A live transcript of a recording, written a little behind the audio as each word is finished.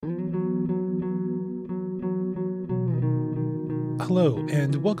Hello,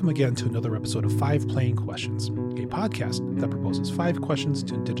 and welcome again to another episode of 5 Plain Questions, a podcast that proposes 5 questions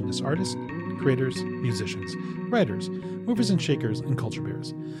to Indigenous artists, creators, musicians, writers, movers and shakers, and culture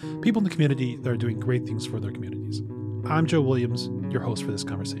bearers, people in the community that are doing great things for their communities. I'm Joe Williams, your host for this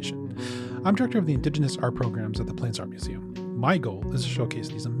conversation. I'm director of the Indigenous art programs at the Plains Art Museum. My goal is to showcase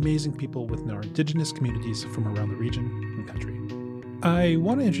these amazing people within our Indigenous communities from around the region and country. I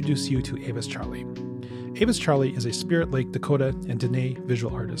want to introduce you to Avis Charley. Avis Charley is a Spirit Lake Dakota and Diné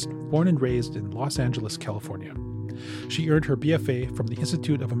visual artist, born and raised in Los Angeles, California. She earned her BFA from the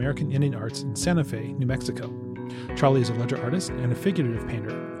Institute of American Indian Arts in Santa Fe, New Mexico. Charley is a ledger artist and a figurative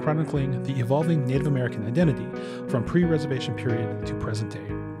painter, chronicling the evolving Native American identity from pre-reservation period to present day,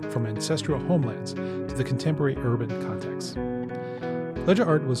 from ancestral homelands to the contemporary urban context. Ledger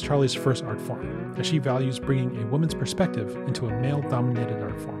art was Charley's first art form, as she values bringing a woman's perspective into a male-dominated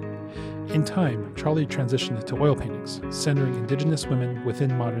art form. In time, Charley transitioned to oil paintings, centering Indigenous women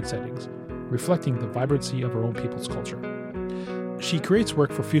within modern settings, reflecting the vibrancy of her own people's culture. She creates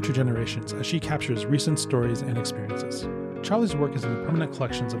work for future generations as she captures recent stories and experiences. Charley's work is in the permanent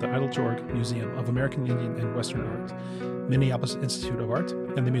collections of the Eiteljorg Museum of American Indian and Western Art, Minneapolis Institute of Art,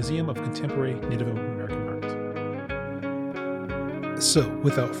 and the Museum of Contemporary Native American Art. So,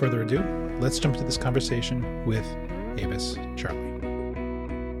 without further ado, let's jump into this conversation with Avis Charley.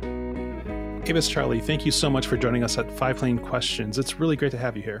 Avis Charley, thank you so much for joining us at 5 Plain Questions. It's really great to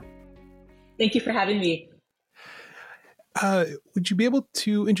have you here. Thank you for having me. Would you be able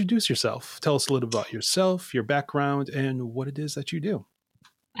to introduce yourself? Tell us a little about yourself, your background, and what it is that you do.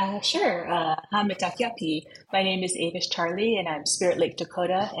 Sure. My name is Avis Charley, and I'm Spirit Lake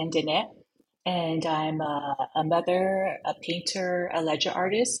Dakota and Diné. And I'm a mother, a painter, a ledger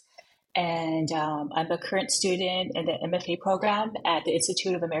artist. And I'm a current student in the MFA program at the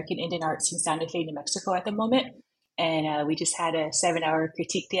Institute of American Indian Arts in Santa Fe, New Mexico at the moment. And we just had a 7-hour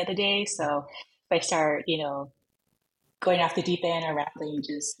critique the other day. So if I start, going off the deep end or rambling,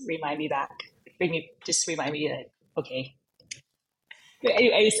 just remind me back. Remind me that, okay. But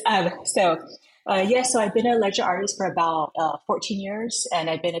anyways, so I've been a ledger artist for about 14 years. And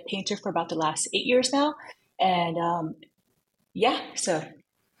I've been a painter for about the last 8 years now. And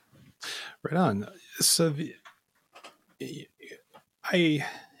Right on. So I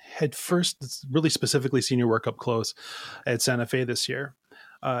had first really specifically seen your work up close at Santa Fe this year.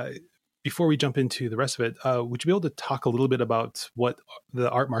 Before we jump into the rest of it, would you be able to talk a little bit about what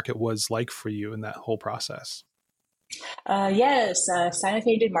the art market was like for you in that whole process? Yes, Santa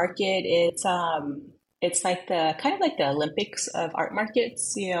Fe Indian Market. It's like the Olympics of art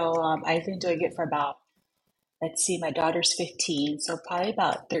markets. I've been doing it for about, my daughter's 15, so probably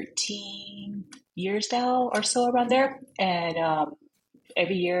about 13 years now or so around there. And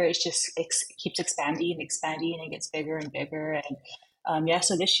every year it keeps expanding and gets bigger and bigger. And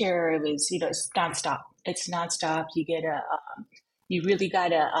so this year it was, it's nonstop. It's nonstop. You really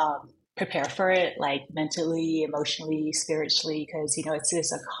gotta prepare for it, like mentally, emotionally, spiritually, because, it's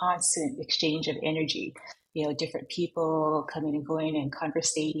just a constant exchange of energy. Different people coming and going and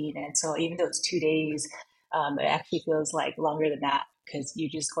conversating. And so even though it's 2 days, it actually feels like longer than that because you're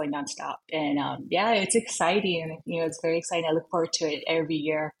just going nonstop. And it's exciting. It's very exciting. I look forward to it every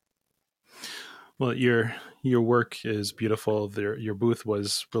year. Well, your work is beautiful. Your booth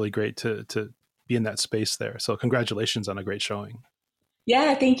was really great to be in that space there. So congratulations on a great showing.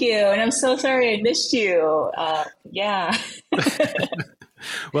 Yeah, thank you. And I'm so sorry I missed you.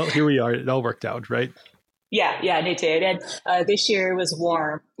 Well, here we are. It all worked out, right? Yeah, it did. And this year was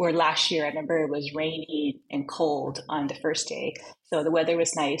warm, or last year, I remember it was rainy and cold on the first day. So the weather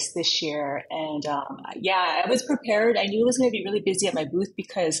was nice this year. And I was prepared. I knew it was going to be really busy at my booth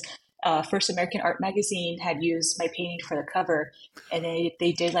because First American Art Magazine had used my painting for the cover. And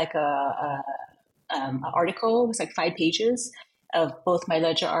they did like an article. It was like 5 pages of both my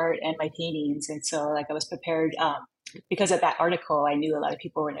ledger art and my paintings. And so I was prepared. Because of that article, I knew a lot of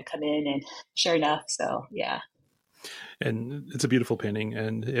people were going to come in, and sure enough, so yeah. And it's a beautiful painting.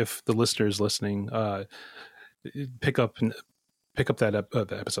 And if the listeners listening, pick up that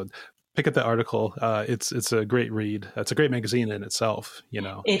episode, pick up that article. It's a great read. It's a great magazine in itself.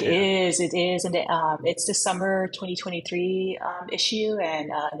 It is, and it's the summer 2023 issue, and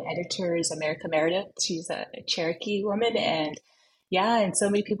the editor is America Meredith. She's a Cherokee woman, and and so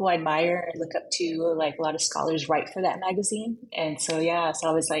many people I admire and look up to, like a lot of scholars write for that magazine. And so, so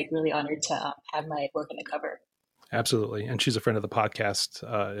I was really honored to have my work on the cover. Absolutely. And she's a friend of the podcast.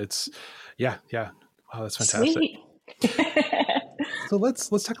 Wow, that's fantastic. Sweet. So let's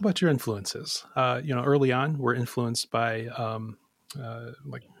talk about your influences. Early on, we're influenced by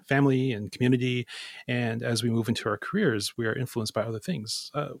like family and community. And as we move into our careers, we are influenced by other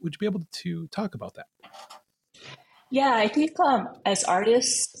things. Would you be able to talk about that? Yeah, I think as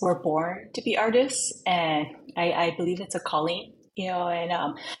artists, we're born to be artists, and I believe it's a calling,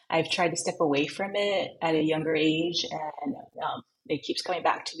 and I've tried to step away from it at a younger age, and it keeps coming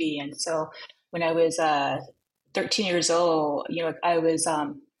back to me. And so when I was 13 years old, I was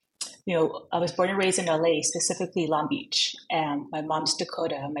born and raised in LA, specifically Long Beach, and my mom's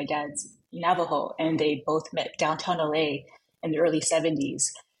Dakota, my dad's Navajo, and they both met downtown LA in the early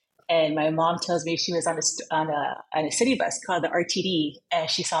 70s. And my mom tells me she was on a city bus called the RTD, and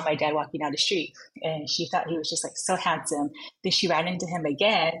she saw my dad walking down the street, and she thought he was just like so handsome. Then she ran into him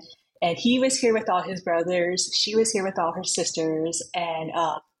again, and he was here with all his brothers. She was here with all her sisters, and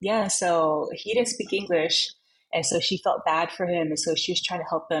yeah, so he didn't speak English, and so she felt bad for him, and so she was trying to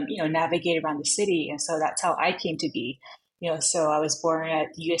help him, navigate around the city, and so that's how I came to be. So I was born at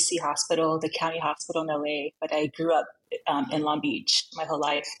USC Hospital, the county hospital in LA, but I grew up in Long Beach my whole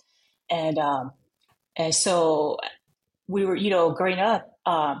life. And so we were, growing up,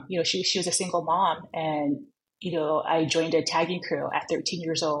 she was a single mom, and I joined a tagging crew at 13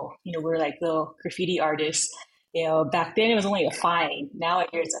 years old. We were like little graffiti artists. Back then it was only a fine. Now I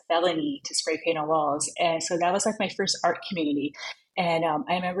hear it's a felony to spray paint on walls, and so that was like my first art community. And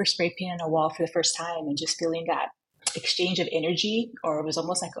I remember spray painting on a wall for the first time and just feeling that exchange of energy, or it was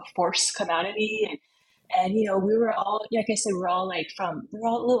almost like a force come out of me. And we were all, like I said, we were all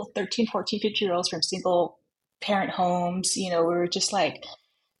little 13, 14, 15 year olds from single parent homes. We were just like,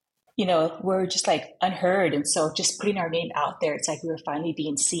 we're just like unheard. And so just putting our name out there, it's like we were finally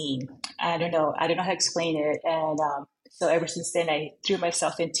being seen. I don't know how to explain it. And so ever since then, I threw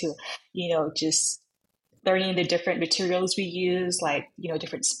myself into, just learning the different materials we use, like,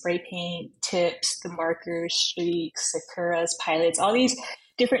 different spray paint tips, the markers, streaks, sakuras, pilots, all these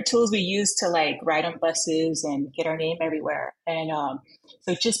different tools we use to like ride on buses and get our name everywhere. And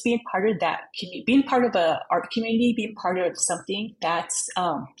so just being part of that, being part of a art community, being part of something, that's,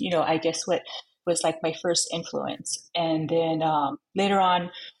 I guess what was like my first influence. And then later on,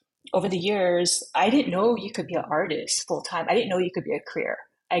 over the years, I didn't know you could be an artist full time. I didn't know you could be a career.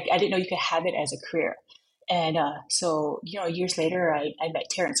 I didn't know you could have it as a career. And so, years later, I met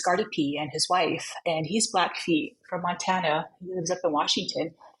Terrence Gardepee and his wife, and he's Blackfeet from Montana. He lives up in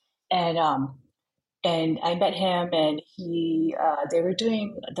Washington. And I met him, and they were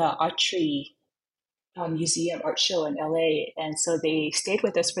doing the archery museum art show in LA. And so they stayed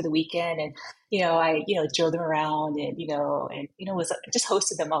with us for the weekend, and, I, drove them around and was just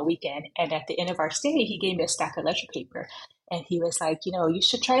hosted them all weekend. And at the end of our stay, he gave me a stack of ledger paper. And he was like, you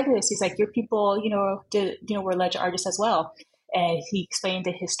should try this. He's like, your people, were ledger artists as well. And he explained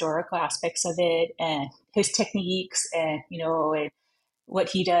the historical aspects of it and his techniques and what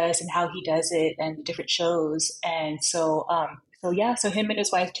he does and how he does it and the different shows. And so him and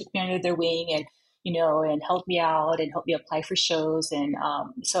his wife took me under their wing and, and helped me out and helped me apply for shows. And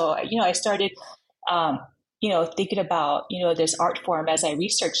I started, thinking about, this art form. As I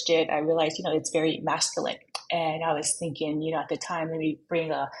researched it, I realized, it's very masculine. And I was thinking, at the time, let me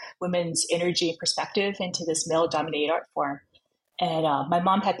bring a women's energy and perspective into this male dominated art form. And my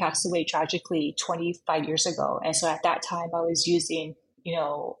mom had passed away tragically 25 years ago. And so at that time I was using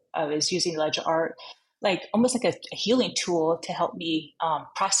ledger art, like almost like a healing tool to help me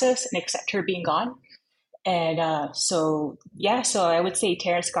process and accept her being gone. And so I would say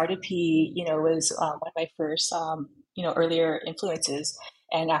Terrence Gardepee, was one of my first, earlier influences.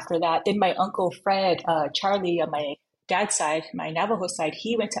 And after that, then my uncle Fred Charley on my dad's side, my Navajo side,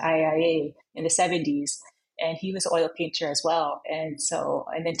 he went to IIA in the 70s, and he was an oil painter as well. And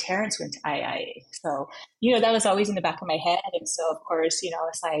then Terrence went to IIA. So, that was always in the back of my head. And so, of course,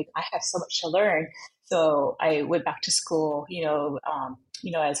 it's like, I have so much to learn. So I went back to school,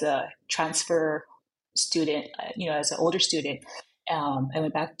 as a transfer student, as an older student. I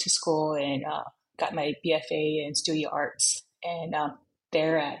went back to school and got my BFA in studio arts. And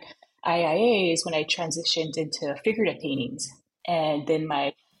there at IIA is when I transitioned into figurative paintings. And then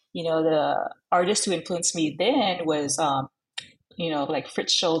the artist who influenced me then was, like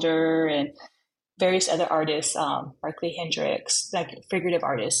Fritz Scholder and various other artists, Barclay Hendricks, like figurative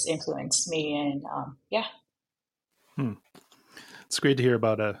artists influenced me. And It's great to hear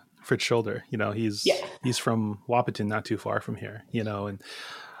about Fritz Scholder. Yeah. He's from Wapaton, not too far from here, and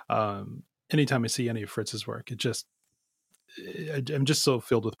anytime I see any of Fritz's work, I'm just so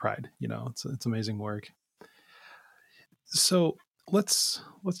filled with pride. It's amazing work. So let's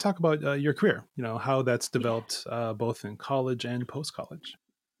talk about your career. How that's developed both in college and post college.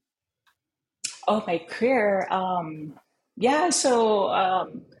 Oh, my career. Yeah,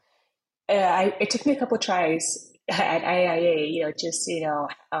 so it took me a couple tries at IIA, just being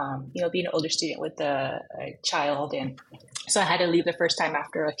an older student with a child, and so I had to leave the first time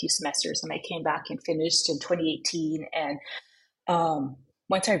after a few semesters, and I came back and finished in 2018. And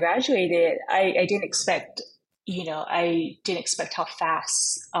once I graduated, I didn't expect, I didn't expect how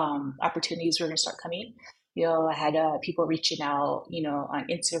fast opportunities were going to start coming. I had people reaching out, on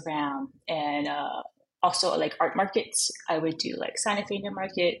Instagram, and also like art markets. I would do like Santa Fe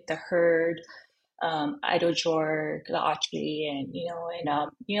Market, the Herd, Eiteljorg, the Autry, and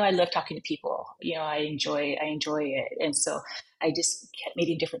I love talking to people. I enjoy it, and so I just kept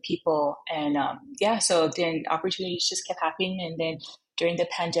meeting different people, and yeah, so then opportunities just kept happening, and then during the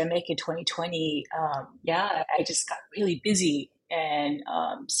pandemic in 2020, yeah, I just got really busy, and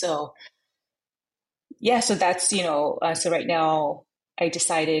so yeah, so that's, so right now I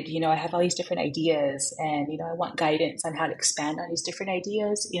decided, I have all these different ideas and, I want guidance on how to expand on these different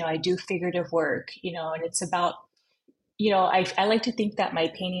ideas. I do figurative work, and it's about, I like to think that my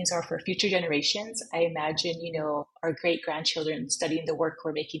paintings are for future generations. I imagine, our great grandchildren studying the work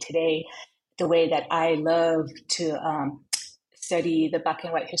we're making today, the way that I love to study the black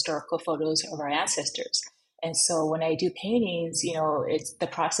and white historical photos of our ancestors. And so when I do paintings, it's the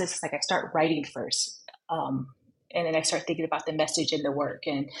process, like I start writing first. Um, and then I start thinking about the message in the work.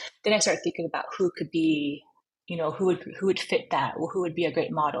 And then I start thinking about who could be, who would fit that, or who would be a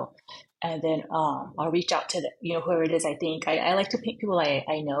great model. And then I'll reach out to whoever it is I think. I like to paint people I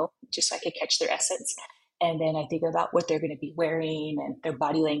know, just so I can catch their essence. And then I think about what they're going to be wearing and their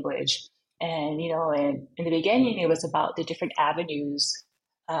body language. And, and in the beginning, it was about the different avenues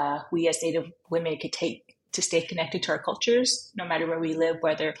we as Native women could take to stay connected to our cultures, no matter where we live,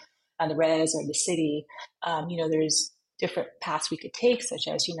 whether on the res or the city. There's different paths we could take, such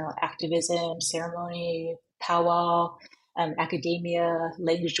as, activism, ceremony, powwow, academia,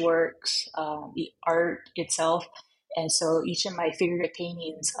 language works, the art itself. And so each of my figurative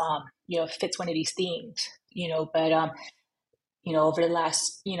paintings, fits one of these themes, but over the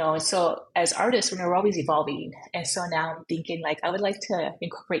last, so as artists, we're always evolving. And so now I'm thinking like, I would like to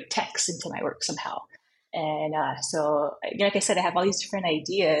incorporate text into my work somehow. And so, like I said, I have all these different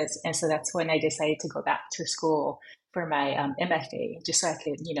ideas. And so that's when I decided to go back to school for my MFA, just so I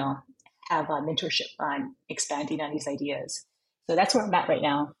could, have a mentorship on expanding on these ideas. So that's where I'm at right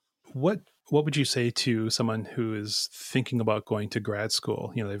now. What would you say to someone who is thinking about going to grad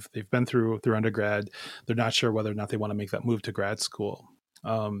school? They've been through their undergrad. They're not sure whether or not they want to make that move to grad school.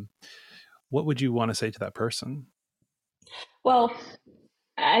 What would you want to say to that person? Well,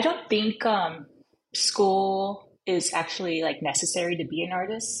 I don't think school is actually like necessary to be an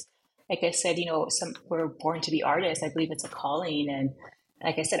artist. Like I said, we're born to be artists. I believe it's a calling, and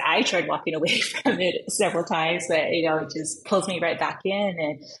like I said, I tried walking away from it several times, but it just pulls me right back in.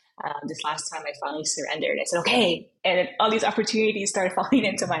 And this last time, I finally surrendered. I said, "Okay," and then all these opportunities started falling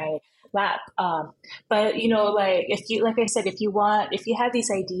into my lap. But like like I said, if you have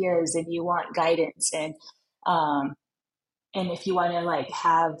these ideas and you want guidance um, and if you want to like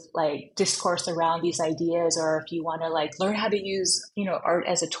have like discourse around these ideas, or if you want to like learn how to use art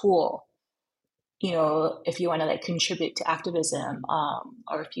as a tool, if you want to like contribute to activism,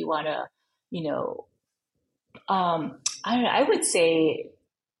 or if you want to you know I don't know, I would say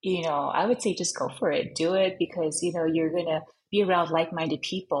just go for it, do it, because you're gonna be around like-minded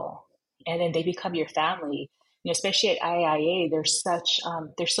people, and then they become your family. Especially at IIA,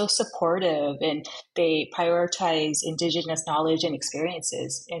 they're so supportive, and they prioritize Indigenous knowledge and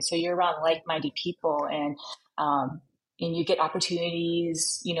experiences, and so you're around like-minded people, um, and you get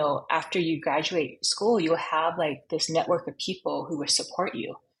opportunities. After you graduate school, you'll have like this network of people who will support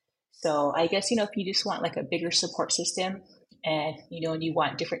you. So I guess, if you just want like a bigger support system, and you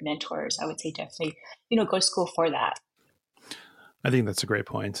want different mentors, I would say definitely, go to school for that. I think that's a great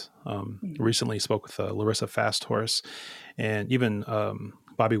point. Recently spoke with Larissa Fasthorse, and even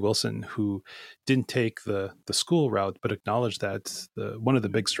Bobby Wilson, who didn't take the school route, but acknowledged that one of the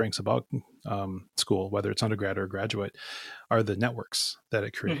big strengths about school, whether it's undergrad or graduate, are the networks that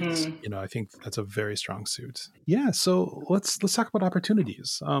it creates. Mm-hmm. I think that's a very strong suit. Yeah. So let's talk about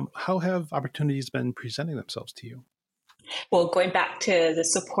opportunities. How have opportunities been presenting themselves to you? Well, going back to the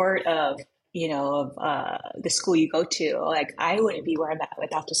support of, the school you go to, like I wouldn't be where I'm at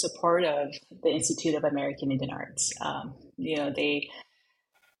without the support of the Institute of American Indian Arts. They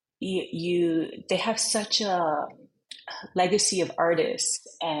have such a legacy of artists,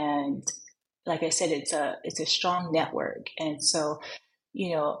 and like I said, it's a strong network. And so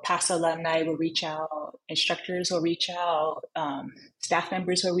past alumni will reach out, instructors will reach out, staff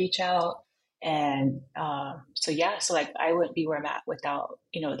members will reach out, And so yeah, so like I wouldn't be where I'm at without,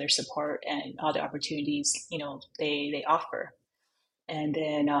 their support and all the opportunities, they offer. And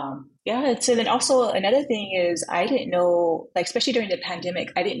then yeah, so then also another thing is I didn't know, like especially during the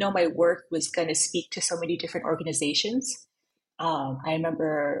pandemic, I didn't know my work was going to speak to so many different organizations. I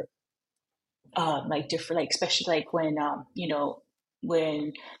remember like different, like especially like when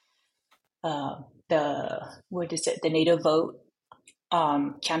when uh, the what is it, the Native Vote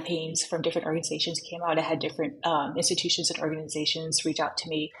campaigns from different organizations came out. I had different institutions and organizations reach out to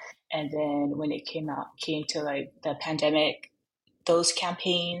me, and then when it came to like the pandemic, those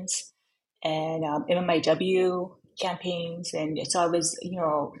campaigns and MMIW campaigns, and so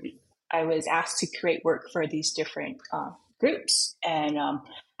I was asked to create work for these different groups, and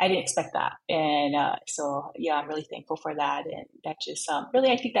I didn't expect that, and so yeah, I'm really thankful for that, and that just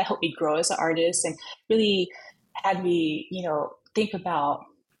really I think that helped me grow as an artist, and really had me think about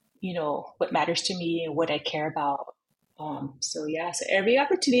what matters to me and what I care about. So yeah, so every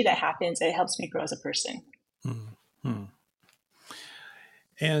opportunity that happens, it helps me grow as a person. Hmm.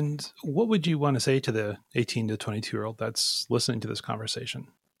 And what would you want to say to the 18 to 22-year-old that's listening to this conversation?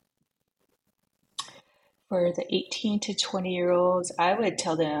 For the 18 to 20-year-olds, I would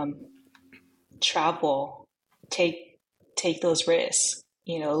tell them travel, take those risks,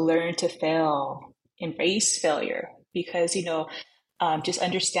 learn to fail, embrace failure, because just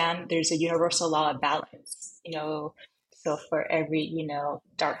understand there's a universal law of balance, so for every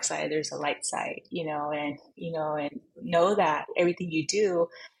dark side there's a light side, and know that everything you do,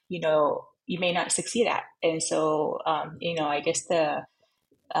 you may not succeed at. And so I guess the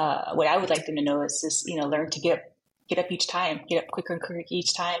what I would like them to know is just learn to get up each time, get up quicker and quicker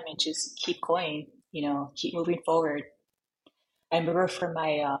each time, and just keep going, keep moving forward. I remember for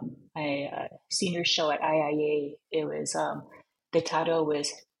my senior show at IIA, it was the title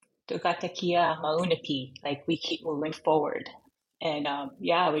was Tugatakia Maunapi, like we keep moving forward. And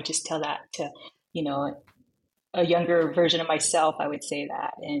yeah, I would just tell that to, you know, a younger version of myself. I would say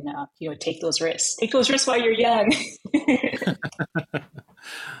that, and take those risks. Take those risks while you're young.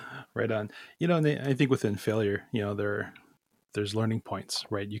 Right on. And I think within failure, there's learning points,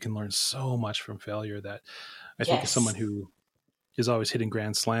 right? You can learn so much from failure that I think as someone Yes. who is always hitting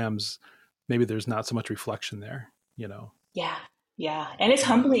grand slams, maybe there's not so much reflection there. Yeah. Yeah. And it's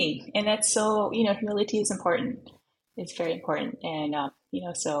humbling, and that's so humility is important. It's very important, and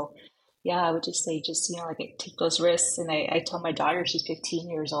so yeah, I would just say just like take those risks. And I tell my daughter, she's 15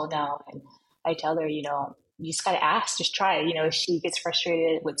 years old now, and I tell her you just gotta ask, just try. If she gets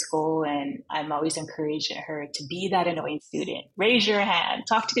frustrated with school, and I'm always encouraging her to be that annoying student. Raise your hand,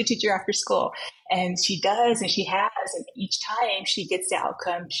 talk to the teacher after school, and she does, and she has, and each time she gets the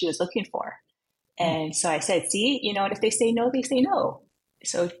outcome she was looking for. Hmm. And so I said, see, and if they say no, they say no.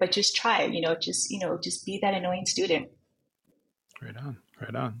 So, but just try, just be that annoying student. Right on.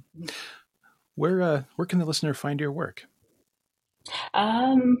 Right on. Where can the listener find your work?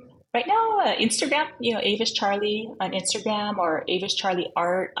 Um, right now, Instagram, Avis Charley on Instagram, or Avis Charley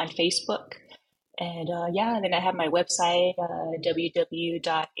Art on Facebook. And yeah, then I have my website,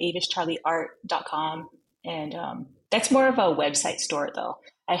 www.avischarleyart.com. And that's more of a website store, though.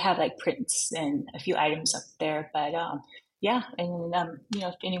 I have like prints and a few items up there. But yeah, and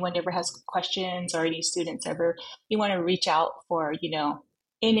if anyone ever has questions, or any students ever you want to reach out for,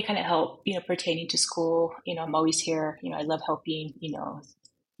 any kind of help, pertaining to school, I'm always here. I love helping,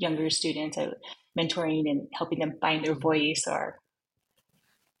 younger students, mentoring and helping them find their voice. Or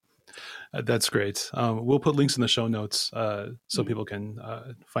That's great. We'll put links in the show notes so people can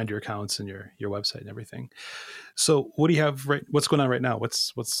find your accounts and your website and everything. So, what do you have what's going on right now?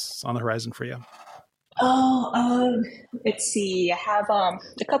 What's on the horizon for you? Oh, let's see. I have a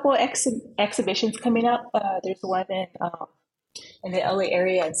couple of exhibitions coming up. There's one in the LA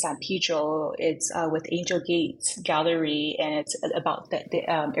area in San Pedro. It's with Angel Gates Gallery, and it's about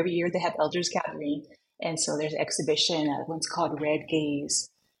every year they have elders gathering, and so there's an exhibition. One's called Red Gaze,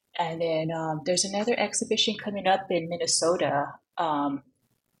 and then there's another exhibition coming up in Minnesota.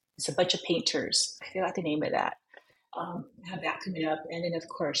 It's a bunch of painters. I forgot the name of that. Have that coming up. And then, of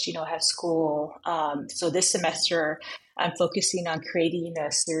course, I have school. So this semester, I'm focusing on creating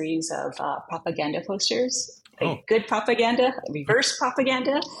a series of propaganda posters, Oh, like good propaganda, reverse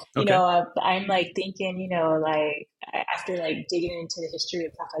propaganda. okay. I'm like thinking, like after like digging into the history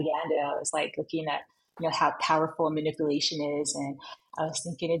of propaganda, I was like looking at, how powerful manipulation is. And I was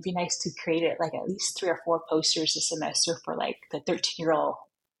thinking it'd be nice to create it like at least 3 or 4 posters a semester for like the 13-year-old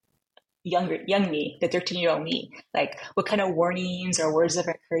young me, the 13-year-old me, like what kind of warnings or words of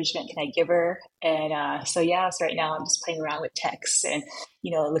encouragement can I give her? And so right now I'm just playing around with texts and,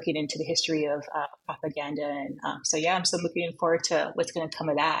 looking into the history of propaganda. And I'm so looking forward to what's going to come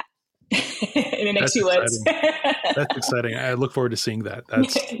of that in the next That's few months. exciting. That's exciting. I look forward to seeing that.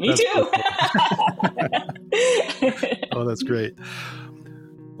 Me too. Oh, that's great.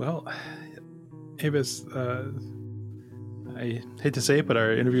 Well, Avis, I hate to say it, but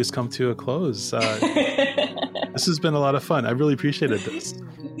our interview has come to a close. This has been a lot of fun. I really appreciated this.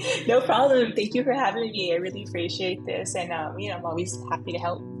 No problem. Thank you for having me. I really appreciate this. And, I'm always happy to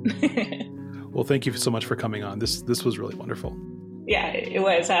help. Well, thank you so much for coming on. This was really wonderful. Yeah, it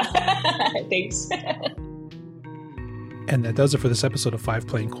was. Thanks. And that does it for this episode of 5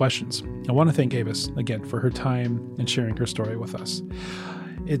 Playing Questions. I want to thank Avis again for her time and sharing her story with us.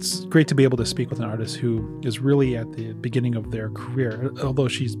 It's great to be able to speak with an artist who is really at the beginning of their career, although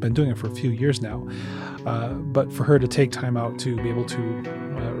she's been doing it for a few years now. But for her to take time out to be able to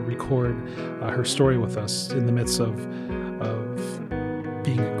record her story with us in the midst of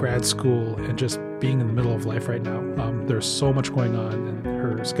being at grad school and just being in the middle of life right now. There's so much going on and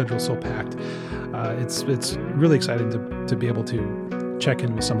her schedule is so packed. It's really exciting to be able to check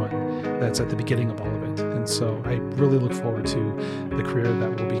in with someone that's at the beginning of all of it. And so I really look forward to the career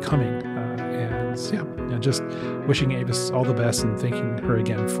that will be coming. And just wishing Avis all the best and thanking her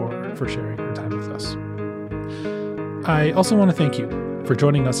again for sharing her time with us. I also want to thank you for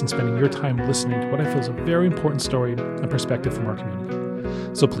joining us and spending your time listening to what I feel is a very important story and perspective from our community.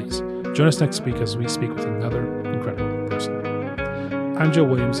 So please, join us next week as we speak with another incredible person. I'm Joe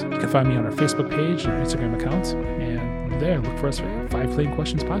Williams. You can find me on our Facebook page and our Instagram account, and there look for us at 5 Playing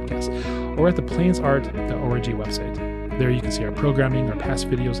Questions Podcast, or at the plainsart.org website. There you can see our programming, our past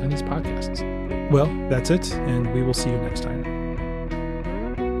videos, and these podcasts. Well, that's it, and we will see you next time.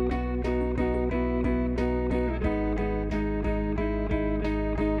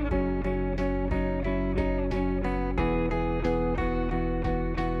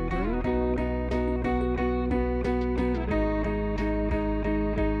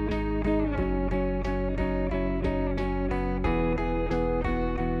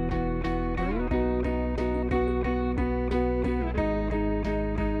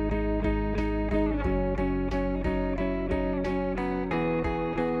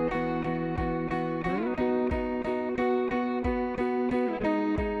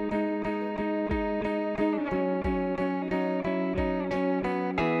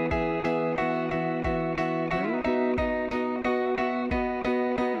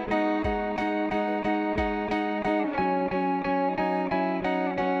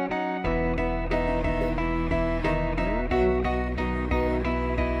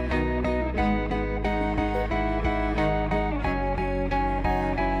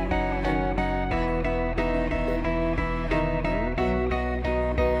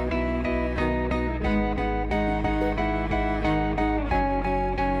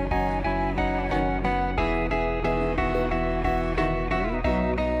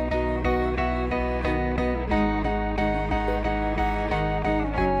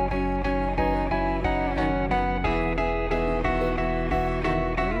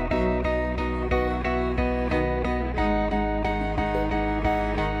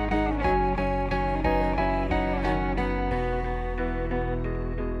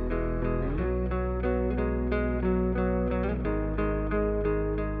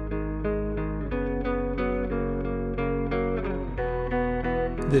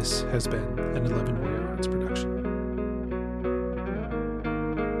 This has been an 11 Word